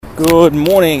Good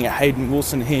morning, Hayden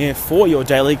Wilson here for your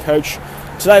Daily Coach.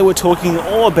 Today we're talking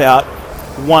all about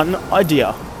one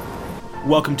idea.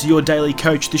 Welcome to your Daily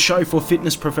Coach, the show for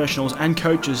fitness professionals and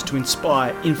coaches to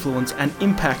inspire, influence and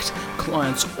impact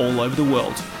clients all over the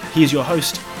world. Here's your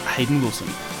host, Hayden Wilson.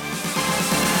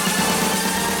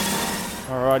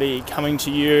 Alrighty, coming to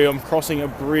you. I'm crossing a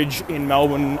bridge in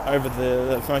Melbourne over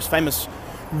the most famous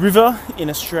river in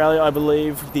Australia, I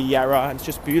believe, the Yarra. It's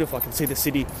just beautiful. I can see the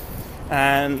city.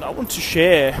 And I want to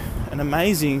share an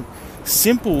amazing,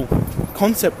 simple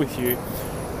concept with you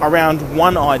around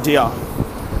one idea.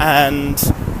 And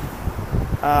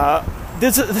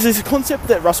there's a concept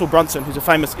that Russell Brunson, who's a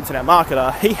famous internet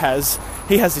marketer, he has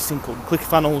this thing called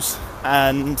ClickFunnels.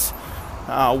 And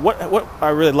what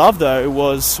I really love though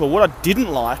was, or what I didn't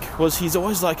like, was he's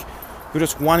always like, you're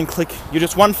just one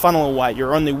funnel away.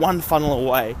 You're only one funnel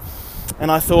away. And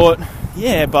I thought,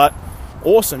 yeah, but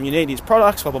awesome, you need his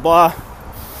products, blah, blah, blah.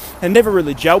 And never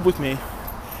really gelled with me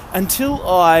until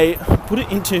I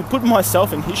put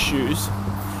myself in his shoes.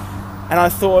 And I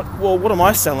thought, well, what am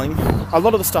I selling? A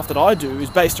lot of the stuff that I do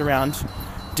is based around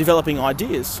developing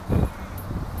ideas.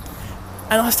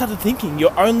 And I started thinking,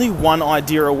 you're only one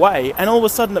idea away. And all of a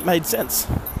sudden it made sense.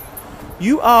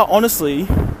 You are honestly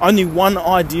only one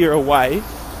idea away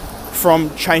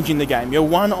from changing the game. You're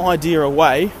one idea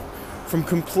away from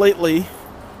completely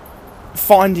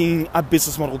finding a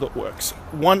business model that works.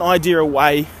 One idea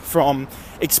away from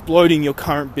exploding your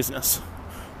current business.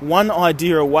 One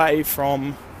idea away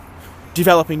from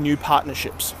developing new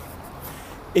partnerships.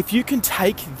 If you can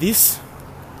take this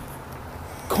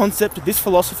concept, this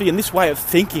philosophy, and this way of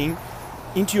thinking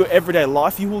into your everyday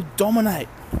life, you will dominate.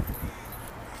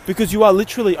 Because you are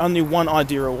literally only one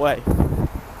idea away.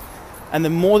 And the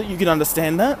more that you can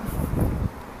understand that,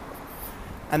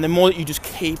 and the more that you just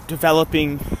keep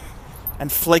developing and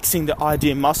flexing the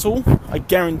idea muscle, I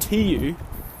guarantee you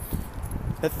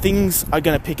that things are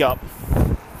going to pick up.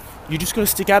 You just got to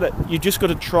stick at it. You just got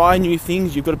to try new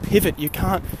things. You've got to pivot. You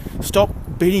can't stop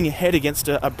beating your head against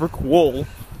a brick wall.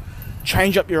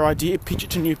 Change up your idea, pitch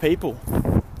it to new people.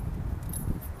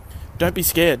 Don't be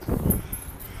scared.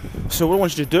 So what I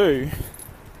want you to do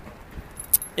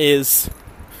is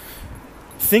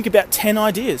think about 10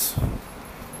 ideas.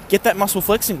 Get that muscle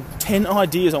flexing. 10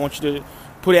 ideas I want you to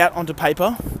put out onto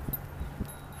paper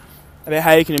about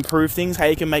how you can improve things, how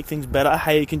you can make things better,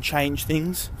 how you can change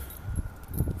things.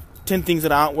 10 things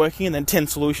that aren't working, and then 10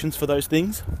 solutions for those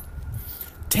things.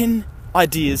 10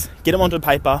 ideas, get them onto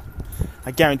paper.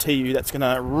 I guarantee you that's going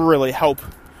to really help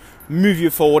move you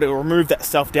forward. It will remove that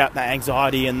self-doubt, that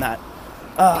anxiety, and that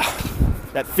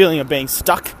feeling of being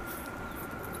stuck.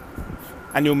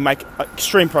 And you'll make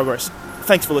extreme progress.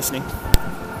 Thanks for listening.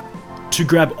 To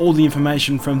grab all the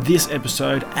information from this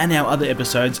episode and our other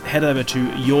episodes, head over to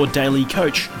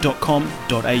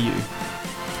yourdailycoach.com.au.